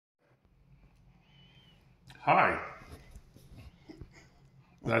Hi.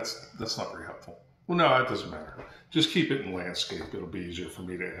 That's not very helpful. Well, no, it doesn't matter. Just keep it in landscape. It'll be easier for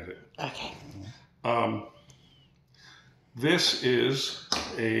me to edit. Okay. Um, this is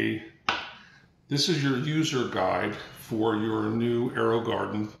your user guide for your new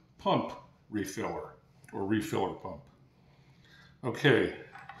Aerogarden pump refiller or refiller pump. Okay,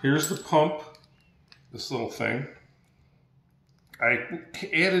 here's the pump, this little thing. I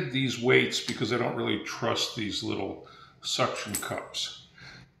added these weights because I don't really trust these little suction cups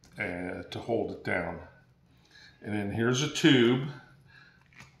to hold it down. And then here's a tube.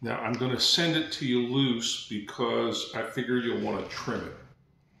 Now I'm going to send it to you loose because I figure you'll want to trim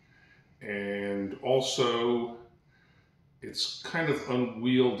it. And also, it's kind of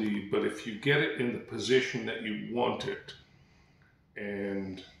unwieldy, but if you get it in the position that you want it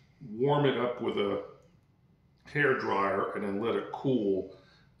and warm it up with a hair dryer and then let it cool,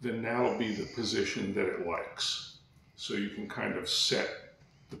 then that'll be the position that it likes. So you can kind of set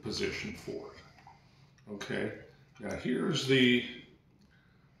the position for it. Okay, now here's the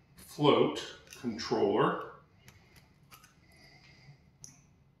float controller.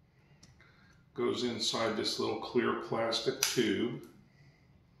 Goes inside this little clear plastic tube.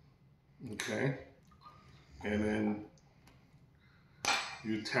 Okay, and then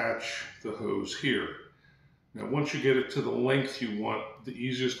you attach the hose here. Now once you get it to the length you want, the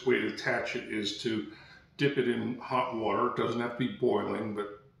easiest way to attach it is to dip it in hot water. It doesn't have to be boiling,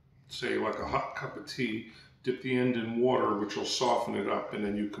 but say like a hot cup of tea, dip the end in water, which will soften it up, and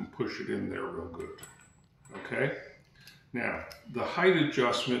then you can push it in there real good. Okay? Now, the height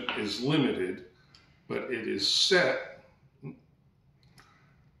adjustment is limited, but it is set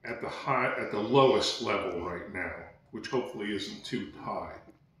at the lowest level right now, which hopefully isn't too high.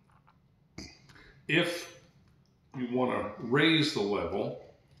 If you want to raise the level,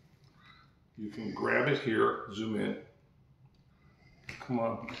 you can grab it here, zoom in. Come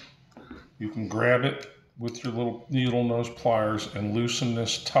on. You can grab it with your little needle nose pliers and loosen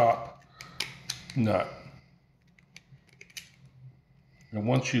this top nut. And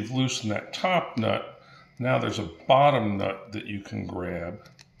once you've loosened that top nut, now there's a bottom nut that you can grab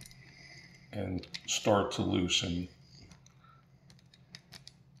and start to loosen.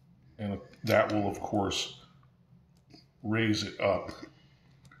 And that will, of course, raise it up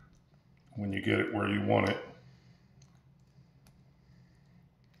when you get it where you want it.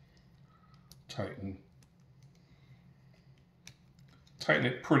 Tighten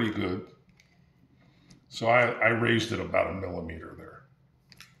it pretty good. So I raised it about 1 millimeter there.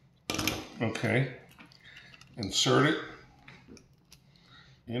 Okay, insert it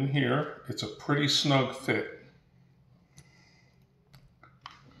in here. It's a pretty snug fit.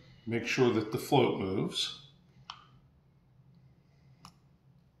 Make sure that the float moves.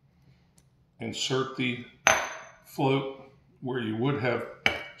 Insert the float where you would have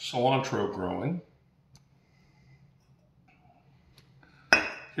cilantro growing.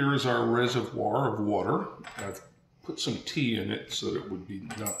 Here is our reservoir of water. I've put some tea in it so that it would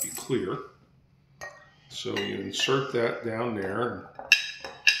not be clear. So you insert that down there and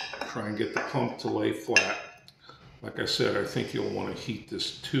try and get the pump to lay flat. Like I said, I think you'll want to heat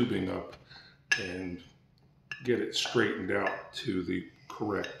this tubing up and get it straightened out to the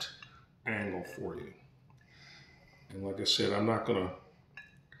correct angle for you. And like I said, I'm not going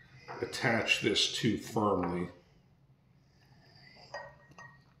to attach this too firmly.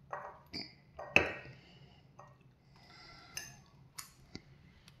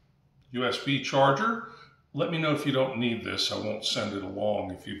 USB charger. Let me know if you don't need this. I won't send it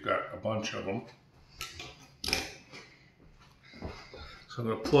along if you've got a bunch of them. So I'm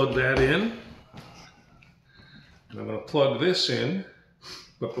going to plug that in. And I'm going to plug this in.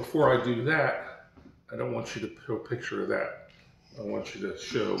 But before I do that, I don't want you to show a picture of that. I want you to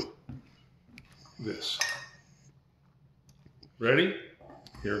show this. Ready?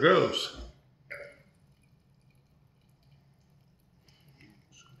 Here goes.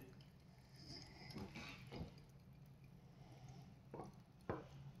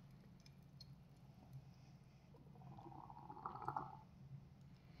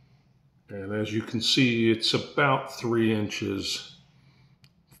 And as you can see, it's about 3 inches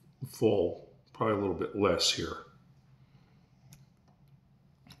full, probably a little bit less here.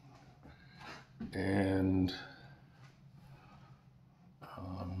 And,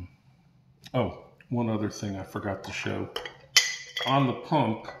 oh, one other thing I forgot to show. On the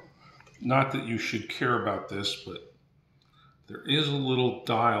pump, not that you should care about this, but there is a little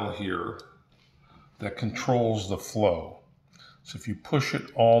dial here that controls the flow. So if you push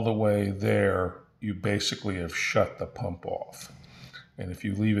it all the way there, you basically have shut the pump off. And if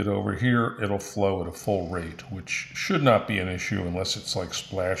you leave it over here, it'll flow at a full rate, which should not be an issue unless it's like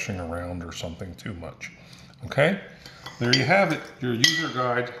splashing around or something too much. Okay, there you have it, your user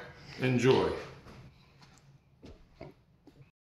guide. Enjoy.